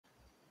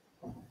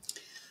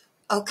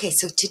Okay,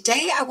 so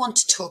today I want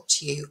to talk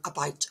to you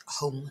about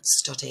home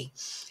study,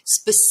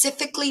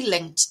 specifically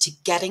linked to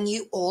getting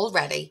you all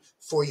ready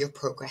for your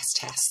progress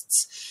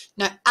tests.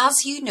 Now,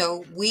 as you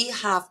know, we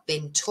have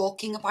been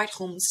talking about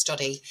home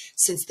study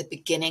since the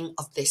beginning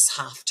of this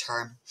half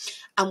term,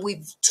 and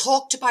we've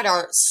talked about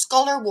our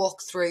scholar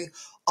walkthrough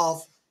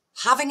of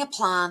having a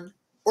plan,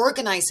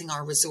 organising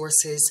our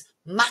resources,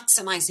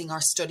 maximising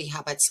our study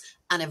habits,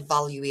 and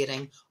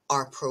evaluating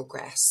our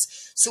progress.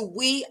 So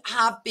we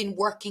have been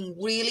working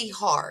really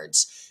hard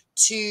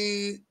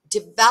to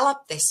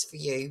develop this for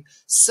you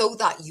so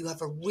that you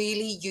have a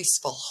really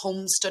useful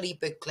home study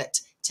booklet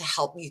to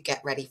help you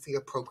get ready for your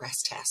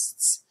progress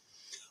tests.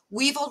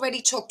 We've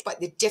already talked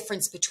about the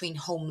difference between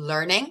home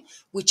learning,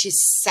 which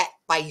is set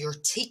by your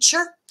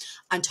teacher,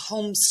 and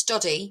home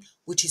study,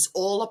 which is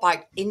all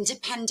about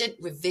independent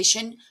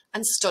revision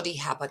and study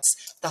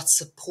habits that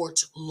support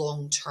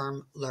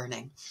long-term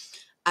learning.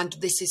 And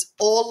this is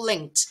all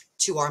linked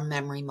to our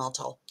memory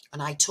model.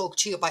 And I talk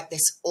to you about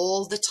this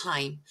all the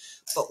time,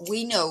 but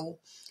we know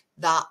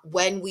that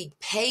when we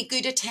pay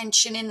good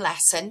attention in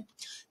lesson,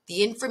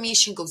 the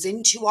information goes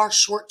into our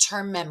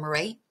short-term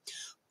memory,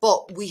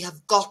 but we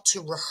have got to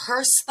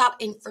rehearse that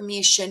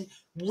information,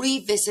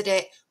 revisit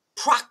it,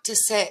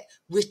 practice it,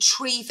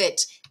 retrieve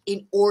it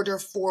in order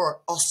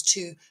for us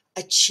to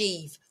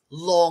achieve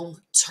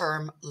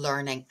long-term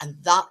learning. And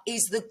that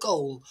is the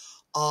goal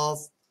of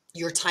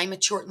your time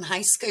at Chorlton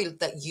High School,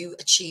 that you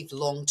achieve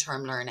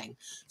long-term learning.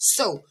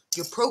 So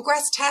your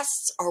progress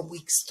tests are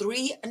weeks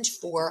 3 and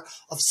 4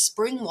 of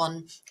spring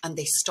 1, and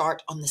they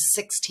start on the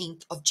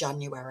 16th of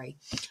January.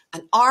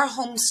 And our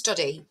home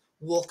study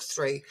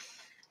walkthrough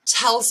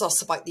tells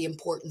us about the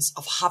importance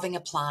of having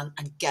a plan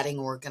and getting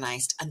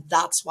organised. And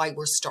that's why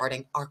we're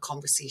starting our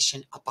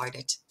conversation about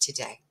it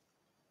today.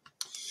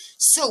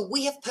 So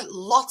we have put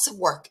lots of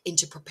work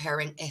into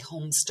preparing a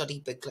home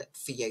study booklet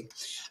for you.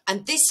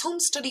 And this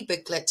home study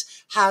booklet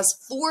has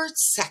 4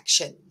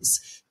 sections.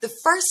 The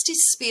first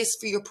is space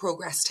for your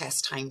progress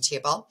test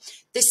timetable.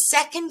 The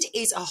second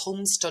is a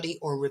home study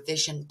or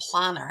revision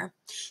planner.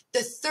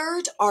 The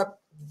third are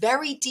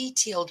very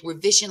detailed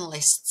revision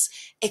lists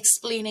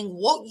explaining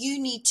what you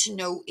need to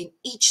know in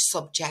each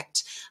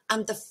subject.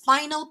 And the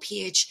final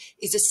page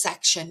is a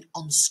section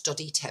on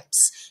study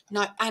tips.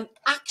 Now, I'm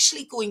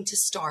actually going to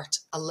start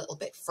a little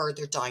bit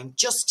further down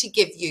just to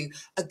give you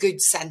a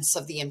good sense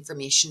of the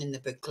information in the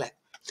booklet.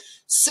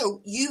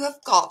 So you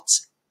have got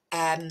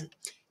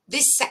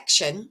this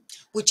section,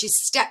 which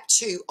is step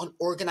 2 on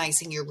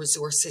organising your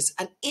resources.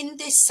 And in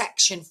this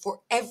section, for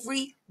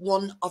every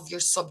one of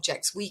your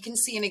subjects, we can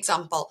see an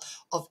example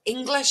of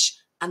English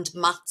and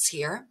maths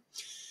here.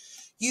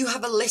 You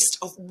have a list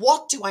of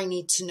what do I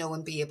need to know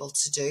and be able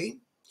to do,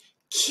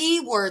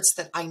 keywords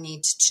that I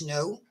need to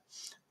know,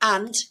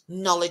 and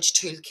knowledge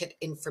toolkit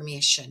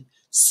information.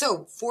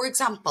 So, for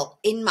example,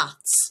 in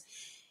maths,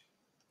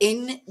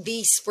 in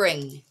the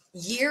spring,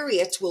 year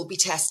 8 will be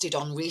tested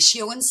on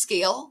ratio and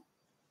scale,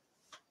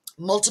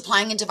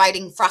 multiplying and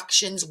dividing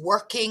fractions,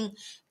 working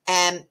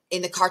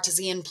in the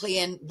Cartesian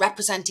plane,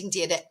 representing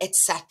data,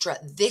 etc.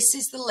 This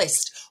is the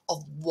list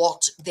of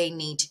what they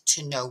need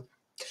to know.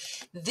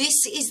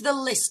 This is the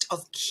list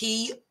of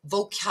key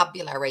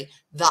vocabulary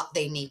that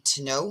they need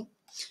to know.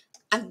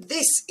 And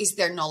this is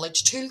their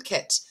knowledge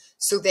toolkit.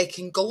 So they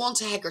can go on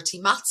to Hegarty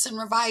Maths and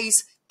revise.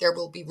 There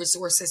will be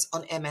resources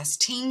on MS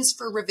Teams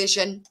for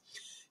revision.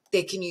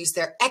 They can use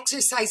their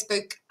exercise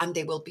book, and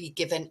they will be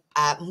given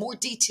a more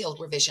detailed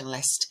revision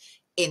list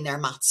in their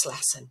maths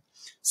lesson.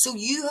 So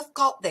you have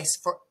got this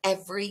for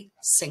every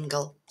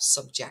single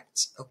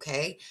subject,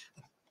 okay?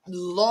 A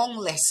long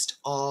list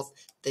of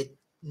the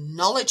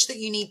knowledge that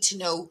you need to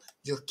know,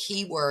 your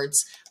keywords,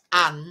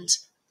 and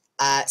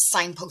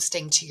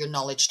signposting to your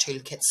knowledge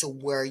toolkit, so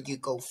where you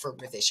go for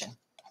revision.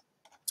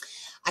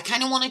 I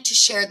kind of wanted to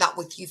share that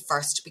with you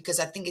first because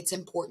I think it's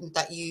important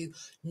that you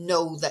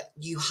know that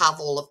you have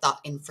all of that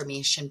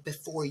information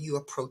before you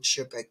approach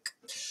your book.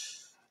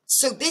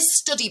 So this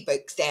study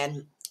book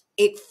then,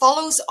 it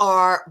follows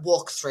our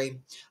walkthrough,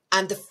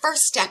 and the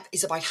first step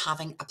is about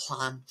having a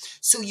plan.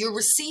 So you're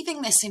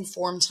receiving this in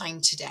form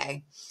time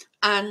today,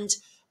 and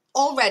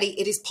already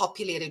it is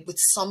populated with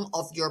some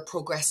of your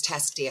progress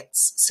test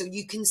dates. So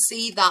you can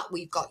see that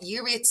we've got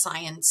year 8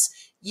 science,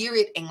 year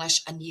 8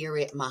 English, and year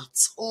 8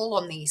 maths, all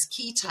on these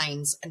key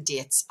times and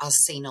dates as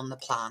seen on the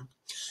plan.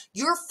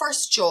 Your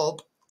first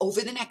job over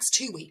the next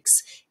 2 weeks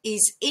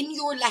is in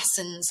your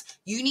lessons,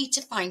 you need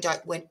to find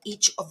out when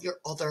each of your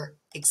other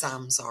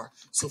exams are.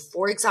 So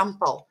for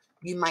example,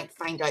 you might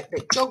find out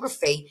that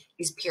geography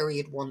is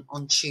period 1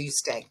 on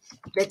Tuesday,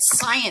 that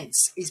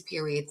science is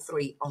period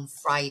 3 on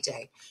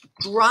Friday,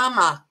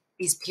 drama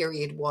is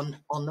period 1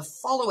 on the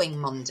following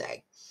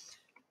Monday,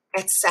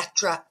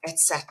 etc.,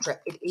 etc.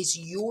 It is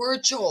your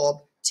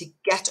job to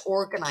get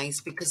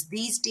organised because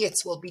these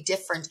dates will be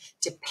different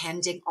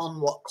depending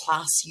on what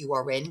class you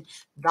are in.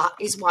 That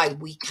is why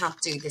we can't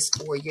do this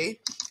for you,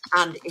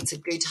 and it's a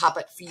good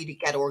habit for you to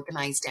get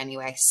organised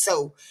anyway.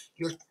 So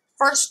your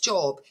first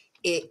job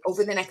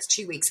over the next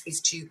 2 weeks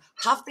is to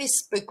have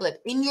this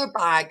booklet in your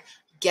bag,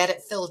 get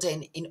it filled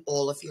in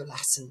all of your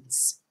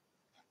lessons.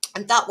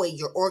 And that way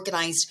you're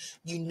organized,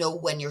 you know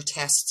when your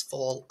tests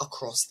fall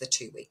across the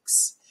 2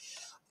 weeks.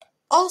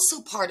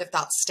 Also part of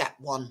that step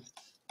 1,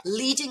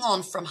 leading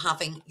on from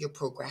having your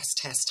progress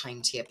test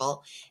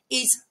timetable,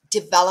 is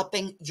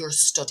developing your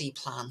study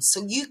plan.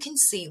 So you can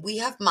see we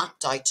have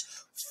mapped out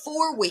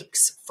 4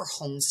 weeks for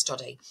home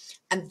study.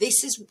 And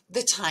this is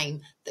the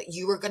time that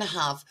you are going to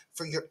have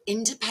for your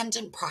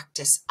independent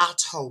practice at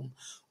home,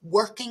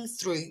 working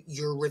through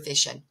your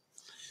revision.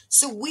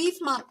 So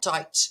we've mapped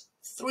out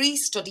 3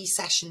 study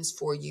sessions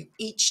for you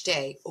each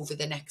day over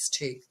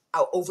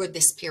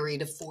this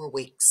period of 4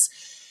 weeks.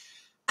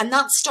 And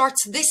that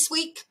starts this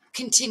week,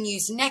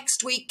 continues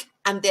next week,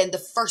 and then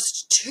the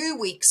first 2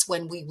 weeks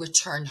when we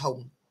return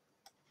home.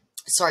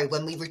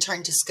 When we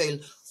return to school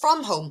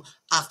from home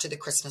after the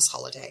Christmas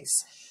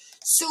holidays.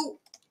 So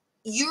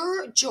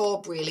your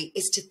job really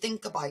is to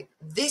think about,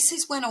 this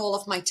is when all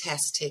of my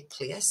tests take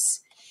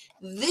place.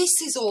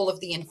 This is all of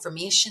the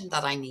information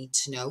that I need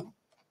to know.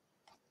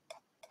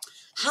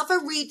 Have a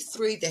read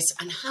through this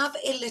and have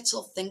a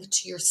little think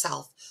to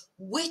yourself,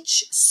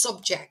 which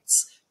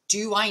subjects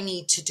do I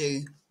need to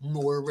do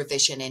more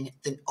revision in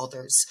than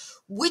others?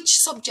 Which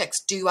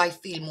subjects do I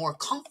feel more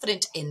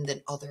confident in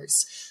than others?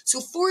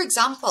 So for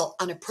example,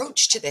 an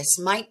approach to this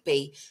might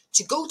be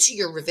to go to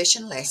your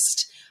revision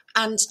list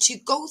and to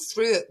go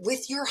through it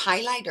with your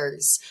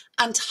highlighters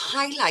and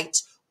highlight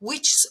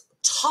which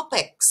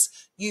topics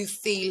you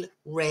feel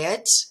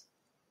red,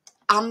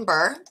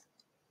 amber,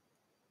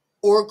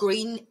 or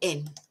green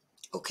in.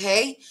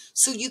 Okay,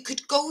 so you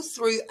could go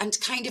through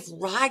and kind of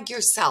rag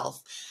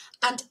yourself.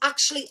 And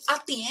actually,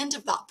 at the end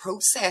of that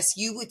process,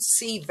 you would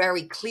see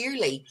very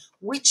clearly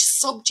which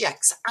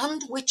subjects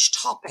and which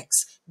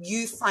topics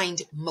you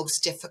find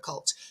most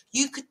difficult.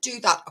 You could do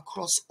that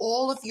across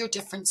all of your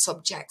different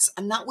subjects,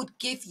 and that would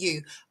give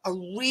you a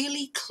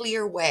really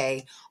clear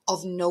way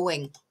of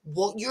knowing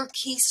what your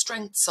key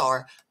strengths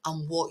are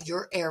and what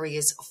your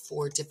areas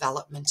for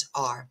development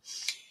are.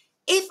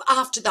 If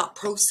after that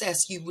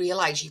process you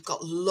realize you've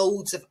got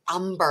loads of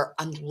amber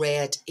and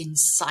red in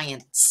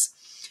science,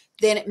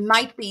 then it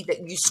might be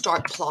that you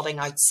start plotting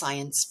out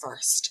science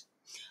first.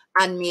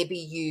 And maybe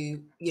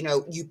you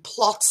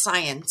plot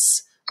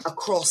science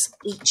across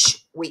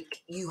each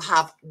week. You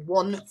have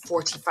one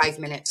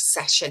 45-minute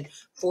session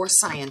for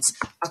science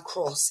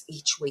across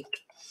each week.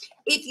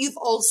 If you've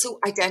also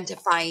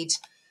identified,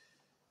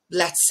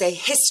 let's say,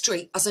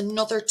 history as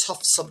another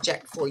tough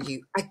subject for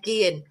you,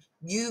 again,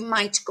 you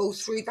might go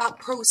through that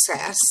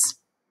process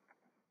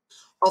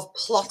of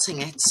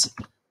plotting it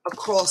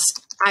across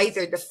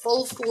either the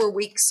full 4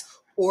 weeks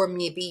or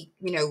maybe,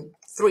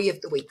 3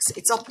 of the weeks.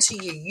 It's up to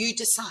you. You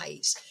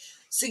decide.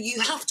 So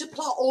you have to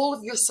plot all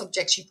of your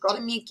subjects. You've got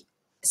to make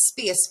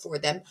space for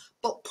them,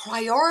 but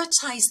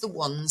prioritize the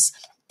ones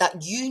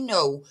that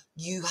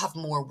you have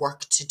more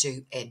work to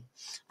do in.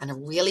 And a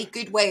really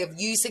good way of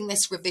using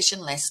this revision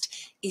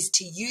list is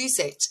to use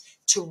it,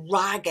 to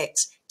rag it,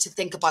 to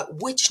think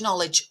about which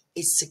knowledge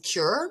is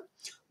secure,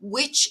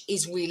 which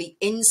is really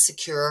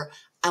insecure,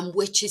 and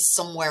which is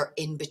somewhere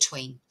in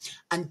between.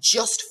 And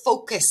just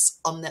focus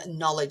on the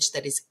knowledge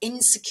that is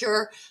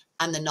insecure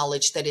and the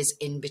knowledge that is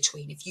in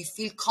between. If you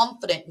feel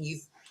confident and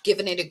you've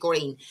given it a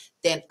green,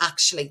 then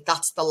actually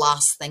that's the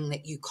last thing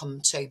that you come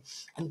to.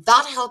 And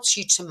that helps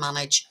you to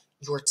manage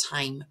your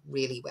time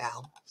really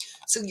well.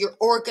 So you're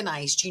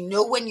organized, you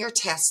know when your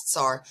tests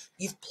are,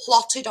 you've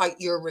plotted out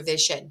your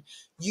revision.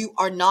 You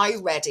are now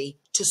ready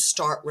to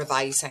start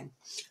revising.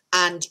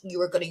 And you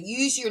are going to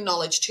use your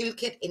knowledge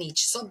toolkit in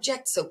each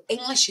subject. So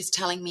English is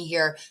telling me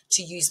here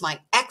to use my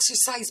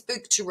exercise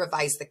book to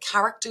revise the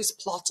characters,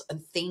 plot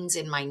and themes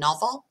in my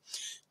novel.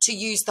 To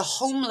use the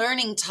home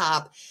learning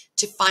tab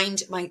to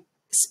find my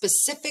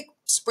specific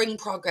spring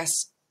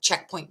progress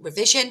checkpoint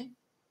revision.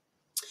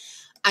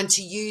 And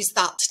to use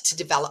that to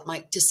develop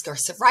my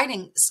discursive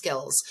writing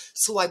skills.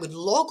 So I would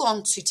log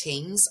on to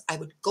Teams, I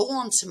would go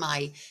on to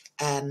my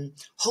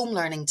home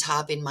learning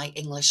tab in my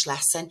English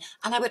lesson,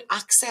 and I would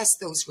access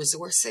those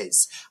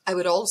resources. I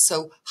would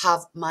also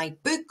have my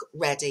book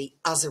ready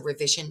as a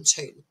revision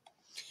tool.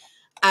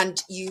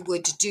 And you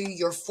would do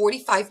your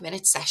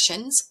 45-minute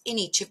sessions in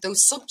each of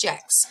those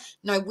subjects.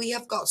 Now we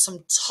have got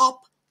some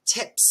top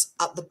tips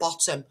at the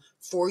bottom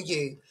for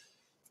you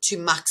to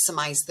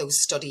maximize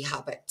those study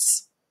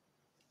habits.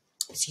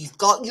 So you've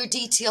got your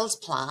detailed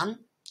plan.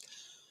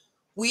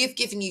 We have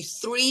given you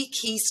 3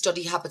 key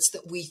study habits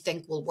that we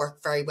think will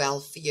work very well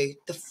for you.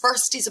 The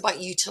first is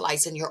about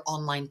utilizing your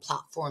online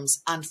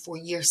platforms. And for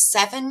year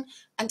 7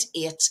 and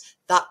 8,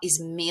 that is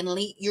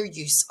mainly your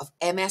use of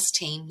MS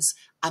Teams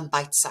and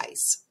Bite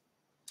Size.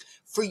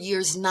 For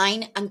years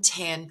 9 and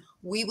 10,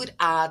 we would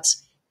add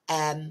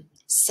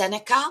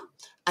Seneca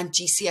and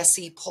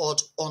GCSE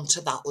Pod onto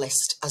that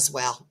list as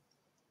well.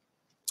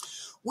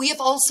 We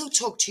have also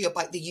talked to you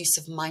about the use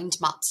of mind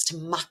maps to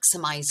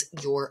maximize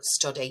your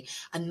study.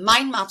 And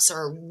mind maps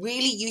are a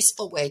really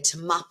useful way to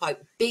map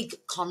out big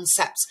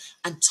concepts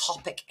and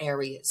topic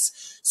areas.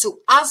 So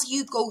as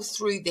you go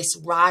through this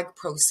RAG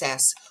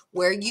process,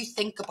 where you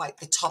think about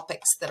the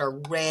topics that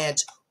are red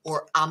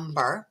or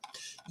amber,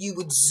 you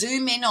would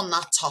zoom in on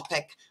that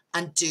topic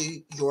and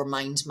do your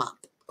mind map.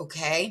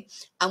 Okay,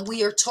 and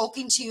we are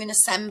talking to you in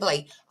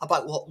assembly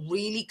about what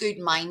really good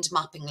mind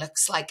mapping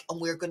looks like, and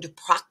we're going to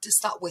practice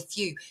that with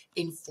you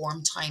in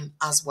form time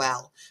as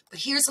well.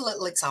 But here's a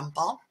little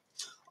example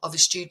of a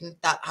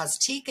student that has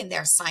taken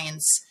their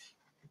science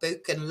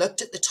book and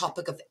looked at the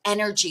topic of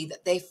energy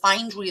that they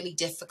find really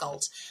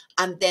difficult,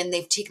 and then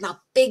they've taken that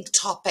big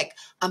topic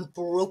and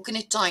broken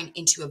it down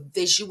into a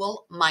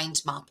visual mind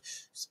map,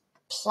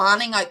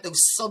 planning out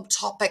those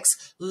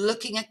subtopics,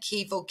 looking at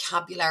key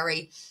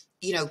vocabulary,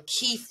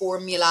 key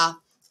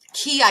formula,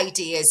 key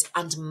ideas,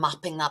 and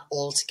mapping that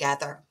all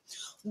together.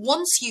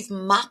 Once you've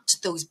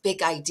mapped those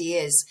big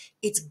ideas,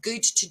 it's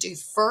good to do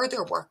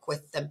further work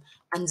with them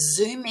and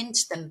zoom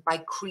into them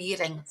by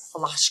creating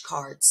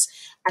flashcards.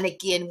 And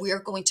again, we're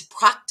going to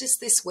practice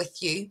this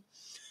with you,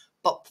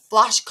 but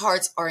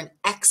flashcards are an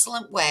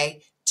excellent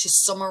way to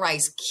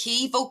summarize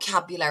key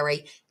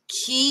vocabulary,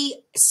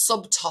 key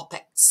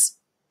subtopics.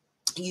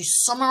 You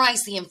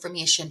summarize the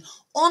information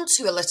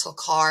onto a little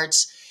card,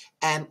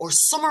 or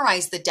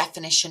summarize the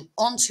definition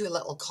onto a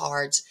little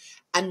card,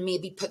 and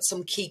maybe put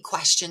some key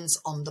questions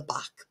on the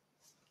back.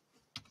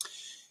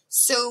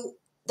 So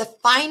the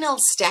final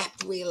step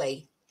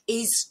really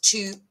is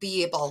to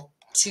be able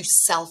to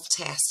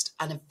self-test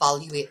and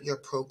evaluate your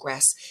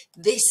progress.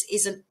 This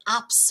is an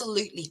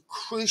absolutely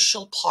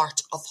crucial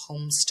part of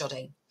home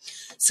study.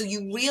 So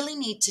you really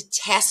need to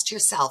test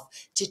yourself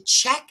to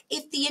check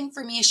if the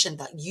information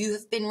that you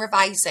have been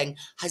revising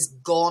has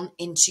gone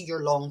into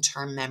your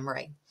long-term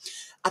memory.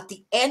 At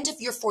the end of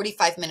your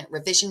 45-minute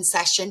revision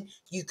session,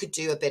 you could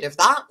do a bit of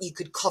that. You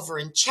could cover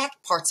and check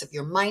parts of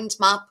your mind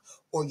map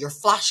or your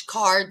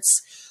flashcards,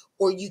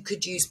 or you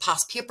could use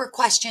past paper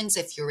questions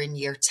if you're in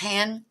year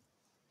 10.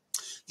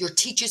 Your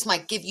teachers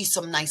might give you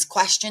some nice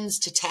questions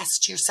to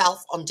test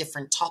yourself on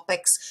different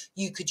topics.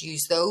 You could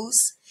use those.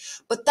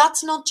 But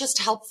that's not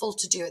just helpful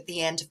to do at the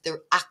end of the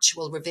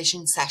actual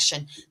revision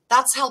session.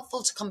 That's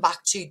helpful to come back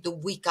to the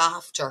week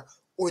after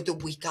or the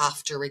week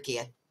after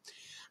again.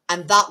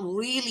 And that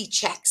really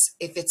checks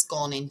if it's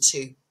gone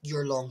into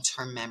your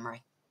long-term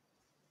memory.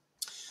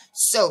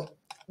 So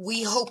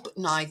we hope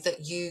now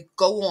that you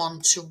go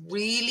on to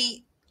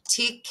really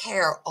take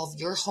care of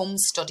your home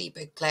study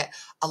booklet.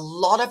 A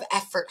lot of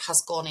effort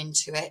has gone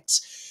into it.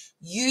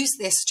 Use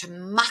this to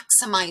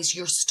maximize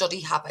your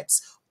study habits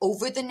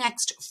over the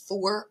next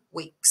 4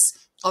 weeks.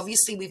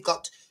 Obviously, we've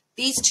got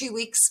these 2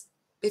 weeks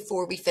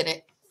before we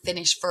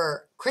finish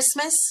for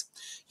Christmas.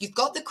 You've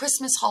got the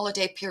Christmas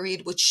holiday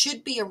period, which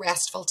should be a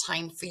restful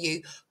time for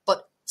you,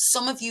 but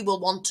some of you will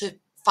want to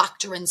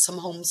factor in some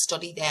home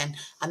study then,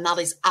 and that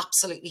is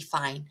absolutely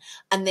fine.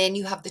 And then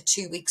you have the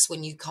 2 weeks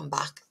when you come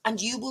back, and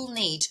you will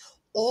need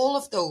all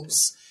of those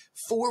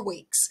 4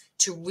 weeks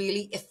to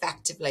really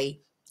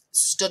effectively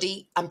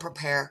study and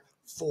prepare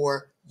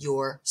for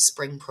your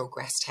spring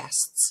progress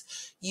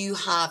tests. You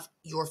have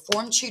your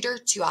form tutor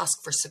to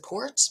ask for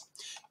support.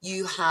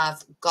 You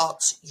have got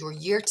your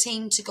year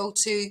team to go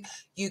to.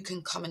 You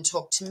can come and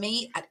talk to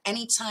me at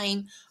any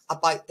time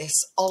about this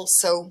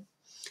also.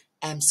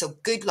 So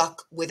good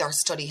luck with our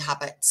study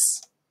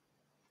habits,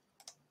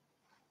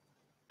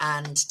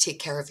 and take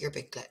care of your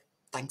booklet.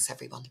 Thanks,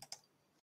 everyone.